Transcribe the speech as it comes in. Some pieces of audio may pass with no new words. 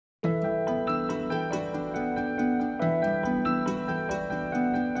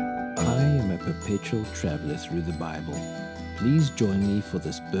perpetual traveler through the Bible. Please join me for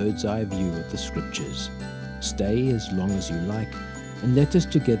this bird's eye view of the Scriptures. Stay as long as you like, and let us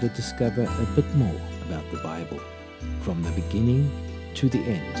together discover a bit more about the Bible, from the beginning to the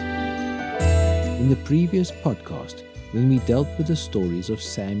end. In the previous podcast, when we dealt with the stories of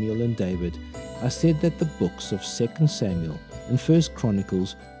Samuel and David, I said that the books of 2 Samuel and 1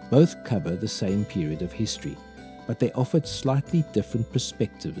 Chronicles both cover the same period of history, but they offered slightly different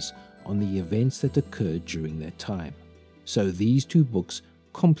perspectives on the events that occurred during that time. So these two books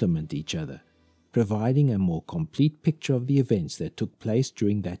complement each other, providing a more complete picture of the events that took place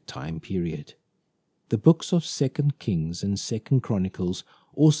during that time period. The books of 2 Kings and 2 Chronicles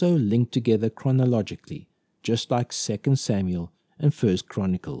also link together chronologically, just like 2 Samuel and 1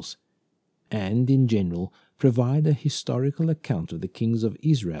 Chronicles, and in general provide a historical account of the kings of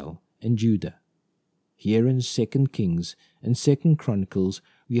Israel and Judah. Here in 2 Kings and 2 Chronicles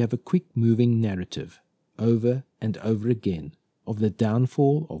we have a quick-moving narrative, over and over again, of the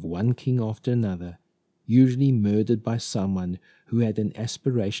downfall of one king after another, usually murdered by someone who had an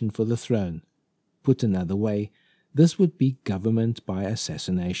aspiration for the throne. Put another way, this would be government by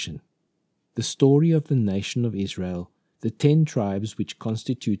assassination. The story of the nation of Israel, the 10 tribes which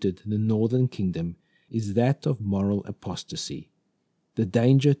constituted the northern kingdom, is that of moral apostasy, the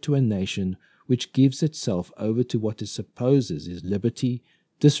danger to a nation which gives itself over to what it supposes is liberty,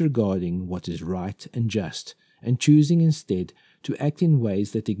 disregarding what is right and just, and choosing instead to act in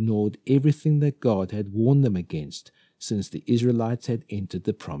ways that ignored everything that God had warned them against since the Israelites had entered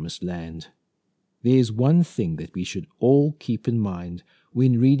the promised land. There is one thing that we should all keep in mind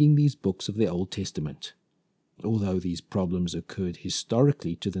when reading these books of the Old Testament. Although these problems occurred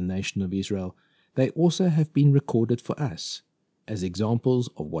historically to the nation of Israel, they also have been recorded for us as examples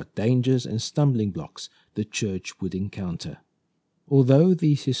of what dangers and stumbling blocks the church would encounter. Although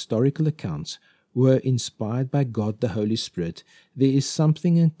these historical accounts were inspired by God the Holy Spirit, there is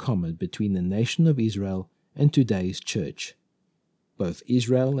something in common between the nation of Israel and today's church. Both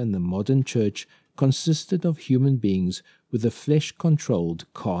Israel and the modern church consisted of human beings with a flesh-controlled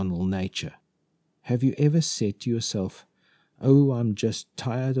carnal nature. Have you ever said to yourself, "Oh, I'm just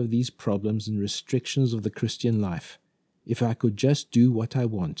tired of these problems and restrictions of the Christian life. If I could just do what I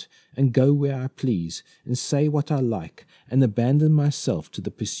want, and go where I please, and say what I like, and abandon myself to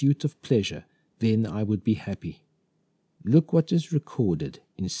the pursuit of pleasure, then I would be happy." Look what is recorded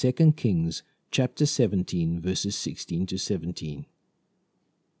in 2 Kings chapter 17, verses 16 to 17.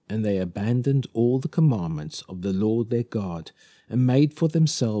 "And they abandoned all the commandments of the Lord their God, and made for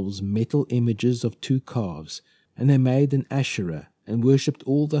themselves metal images of 2 calves, and they made an Asherah, and worshipped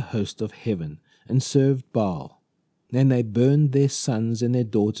all the host of heaven, and served Baal. Then they burned their sons and their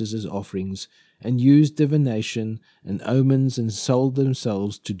daughters as offerings, and used divination and omens, and sold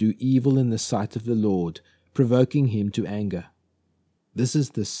themselves to do evil in the sight of the Lord, provoking him to anger." This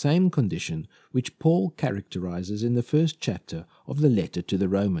is the same condition which Paul characterizes in the first chapter of the letter to the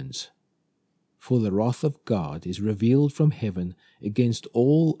Romans. "For the wrath of God is revealed from heaven against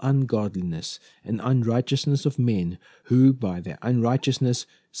all ungodliness and unrighteousness of men, who by their unrighteousness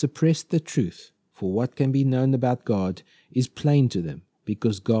suppress the truth. For what can be known about God is plain to them,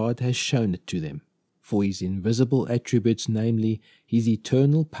 because God has shown it to them. For his invisible attributes, namely his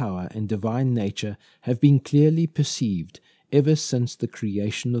eternal power and divine nature, have been clearly perceived ever since the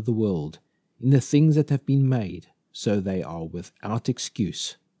creation of the world, in the things that have been made, so they are without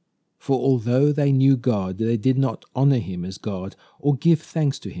excuse. For although they knew God, they did not honor him as God or give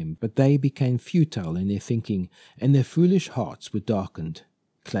thanks to him, but they became futile in their thinking, and their foolish hearts were darkened.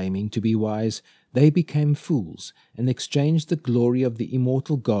 Claiming to be wise, they became fools, and exchanged the glory of the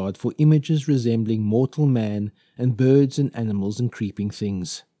immortal God for images resembling mortal man, and birds and animals and creeping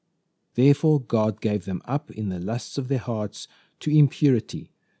things. Therefore God gave them up in the lusts of their hearts to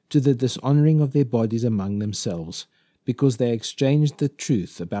impurity, to the dishonoring of their bodies among themselves, because they exchanged the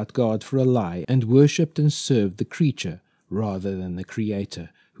truth about God for a lie, and worshipped and served the creature rather than the Creator,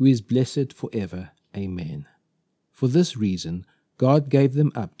 who is blessed forever. Amen. For this reason God gave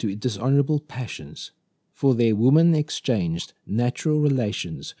them up to dishonorable passions. For their women exchanged natural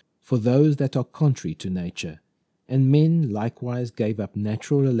relations for those that are contrary to nature. And men likewise gave up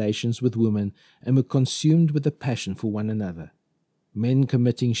natural relations with women, and were consumed with a passion for one another. Men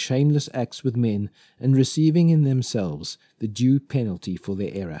committing shameless acts with men, and receiving in themselves the due penalty for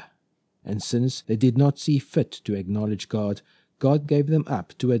their error. And since they did not see fit to acknowledge God, God gave them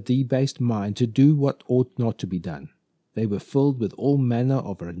up to a debased mind to do what ought not to be done. They were filled with all manner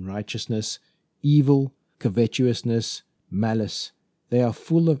of unrighteousness, evil, covetousness, malice. They are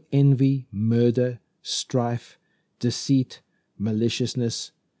full of envy, murder, strife, deceit,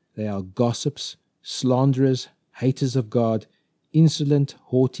 maliciousness. They are gossips, slanderers, haters of God, insolent,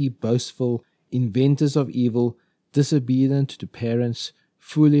 haughty, boastful, inventors of evil, disobedient to parents,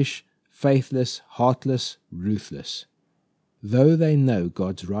 foolish, faithless, heartless, ruthless. Though they know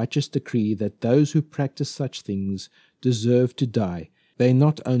God's righteous decree that those who practice such things deserve to die, they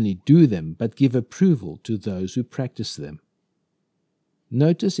not only do them, but give approval to those who practice them.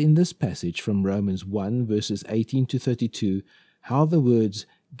 Notice in this passage from Romans 1 verses 18 to 32 how the words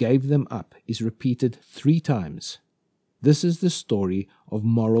gave them up is repeated 3 times. This is the story of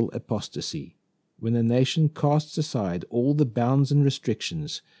moral apostasy, when a nation casts aside all the bounds and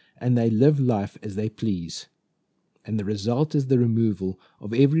restrictions, and they live life as they please. And the result is the removal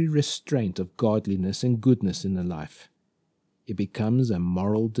of every restraint of godliness and goodness in the life. It becomes a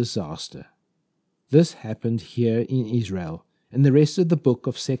moral disaster. This happened here in Israel, and the rest of the book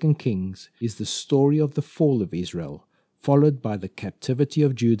of 2 Kings is the story of the fall of Israel, followed by the captivity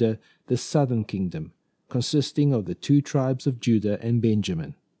of Judah, the southern kingdom, consisting of the 2 tribes of Judah and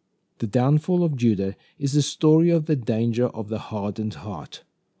Benjamin. The downfall of Judah is the story of the danger of the hardened heart,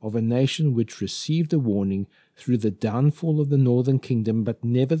 of a nation which received a warning through the downfall of the northern kingdom, but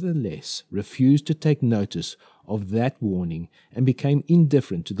nevertheless refused to take notice of that warning and became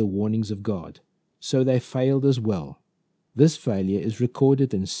indifferent to the warnings of God. So they failed as well. This failure is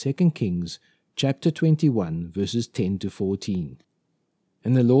recorded in 2 Kings chapter 21 verses 10 to 14.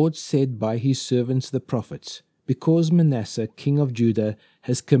 And the Lord said by his servants the prophets, because Manasseh king of Judah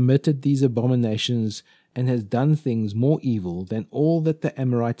has committed these abominations and has done things more evil than all that the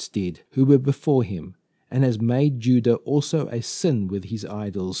Amorites did, who were before him, and has made Judah also a sin with his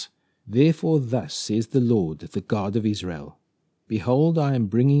idols. Therefore thus says the Lord, the God of Israel, Behold, I am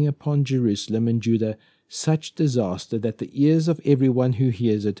bringing upon Jerusalem and Judah such disaster that the ears of everyone who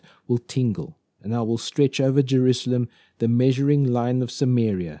hears it will tingle, and I will stretch over Jerusalem the measuring line of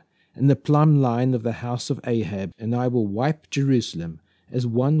Samaria, and the plumb line of the house of Ahab, and I will wipe Jerusalem as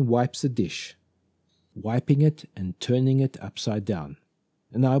one wipes a dish, wiping it and turning it upside down.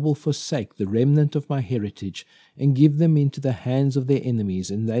 And I will forsake the remnant of my heritage, and give them into the hands of their enemies,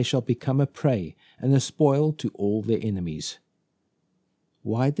 and they shall become a prey and a spoil to all their enemies.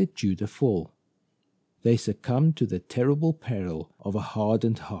 Why did Judah fall? They succumbed to the terrible peril of a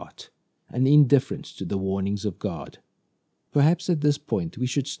hardened heart, and indifference to the warnings of God. Perhaps at this point we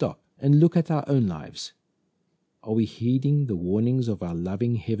should stop and look at our own lives. Are we heeding the warnings of our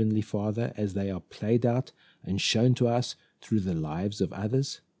loving Heavenly Father as they are played out and shown to us through the lives of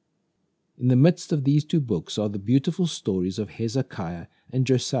others? In the midst of these 2 books are the beautiful stories of Hezekiah and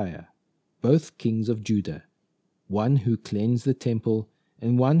Josiah, both kings of Judah, one who cleansed the temple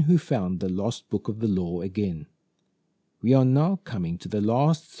and one who found the lost book of the law again. We are now coming to the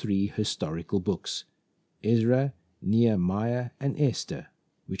last 3 historical books, Ezra, Nehemiah, and Esther,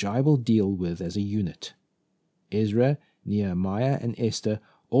 which I will deal with as a unit. Ezra, Nehemiah, and Esther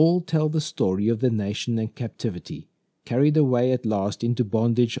all tell the story of the nation in captivity, carried away at last into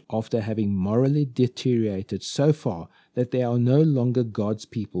bondage after having morally deteriorated so far that they are no longer God's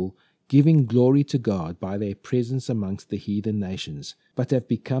people, giving glory to God by their presence amongst the heathen nations, but have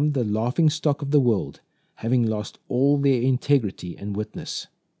become the laughingstock of the world, having lost all their integrity and witness.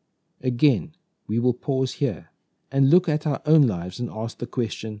 Again, we will pause here and look at our own lives and ask the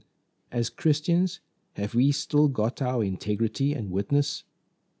question, as Christians, have we still got our integrity and witness?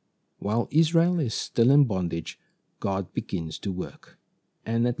 While Israel is still in bondage, God begins to work.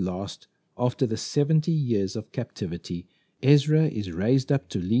 And at last, after the 70 years of captivity, Ezra is raised up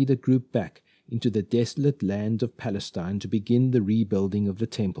to lead a group back into the desolate land of Palestine to begin the rebuilding of the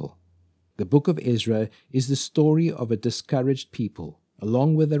temple. The book of Ezra is the story of a discouraged people,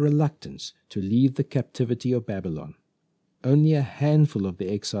 along with a reluctance to leave the captivity of Babylon. Only a handful of the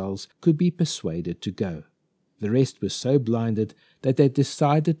exiles could be persuaded to go. The rest were so blinded that they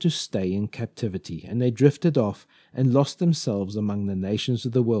decided to stay in captivity, and they drifted off and lost themselves among the nations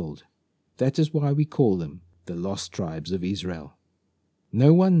of the world. That is why we call them the lost tribes of Israel.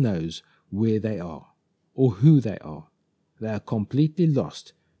 No one knows where they are or who they are. They are completely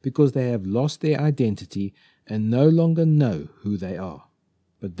lost because they have lost their identity and no longer know who they are.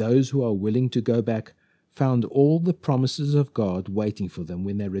 But those who are willing to go back found all the promises of God waiting for them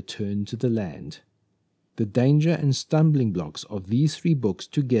when they returned to the land. The danger and stumbling blocks of these 3 books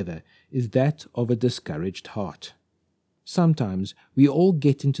together is that of a discouraged heart. Sometimes we all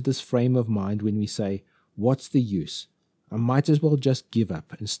get into this frame of mind when we say, "What's the use? I might as well just give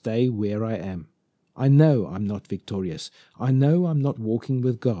up and stay where I am. I know I'm not victorious. I know I'm not walking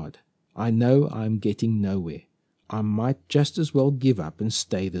with God. I know I'm getting nowhere. I might just as well give up and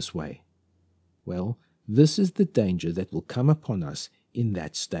stay this way." Well, this is the danger that will come upon us in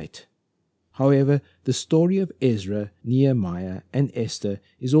that state. However, the story of Ezra, Nehemiah, and Esther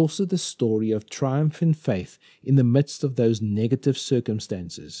is also the story of triumph in faith in the midst of those negative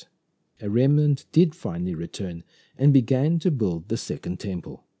circumstances. A remnant did finally return and began to build the second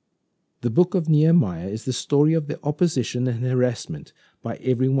temple. The book of Nehemiah is the story of the opposition and harassment by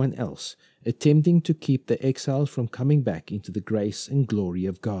everyone else, attempting to keep the exiles from coming back into the grace and glory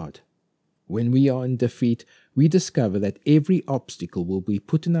of God. When we are in defeat, we discover that every obstacle will be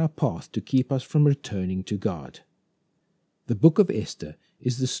put in our path to keep us from returning to God. The book of Esther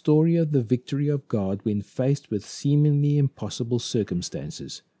is the story of the victory of God when faced with seemingly impossible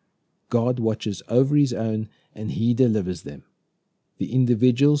circumstances. God watches over His own and He delivers them. The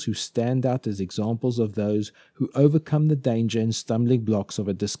individuals who stand out as examples of those who overcome the danger and stumbling blocks of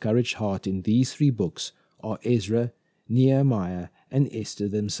a discouraged heart in these three books are Ezra, Nehemiah, and Esther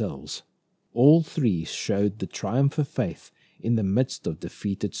themselves. All three showed the triumph of faith in the midst of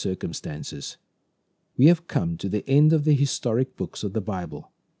defeated circumstances. We have come to the end of the historic books of the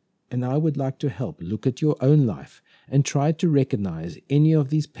Bible, and I would like to help look at your own life and try to recognize any of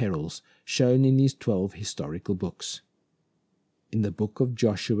these perils shown in these 12 historical books. In the book of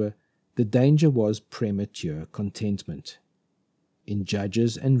Joshua, the danger was premature contentment. In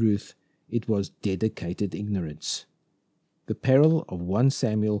Judges and Ruth, it was dedicated ignorance. The peril of 1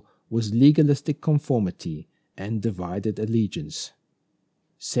 Samuel was legalistic conformity and divided allegiance.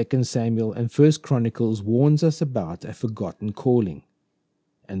 2 Samuel and 1 Chronicles warns us about a forgotten calling,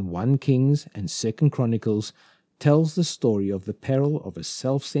 and 1 Kings and 2 Chronicles tells the story of the peril of a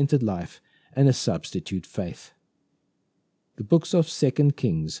self-centered life and a substitute faith. The books of 2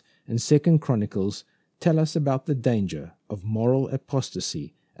 Kings and 2 Chronicles tell us about the danger of moral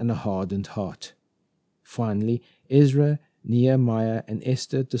apostasy and a hardened heart. Finally, Ezra, Nehemiah, and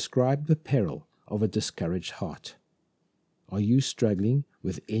Esther describe the peril of a discouraged heart. Are you struggling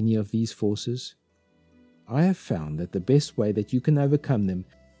with any of these forces? I have found that the best way that you can overcome them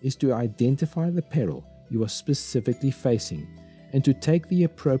is to identify the peril you are specifically facing and to take the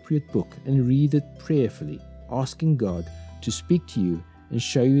appropriate book and read it prayerfully, asking God to speak to you and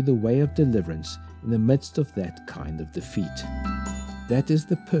show you the way of deliverance in the midst of that kind of defeat. That is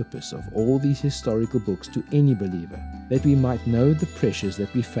the purpose of all these historical books to any believer, that we might know the pressures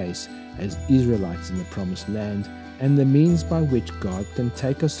that we face as Israelites in the Promised Land and the means by which God can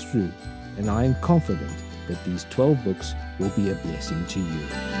take us through, and I am confident that these 12 books will be a blessing to you.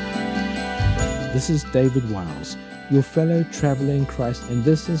 This is David Wiles, your fellow traveler in Christ, and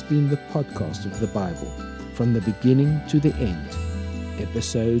this has been the podcast of the Bible, from the beginning to the end,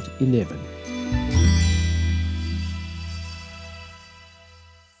 episode 11.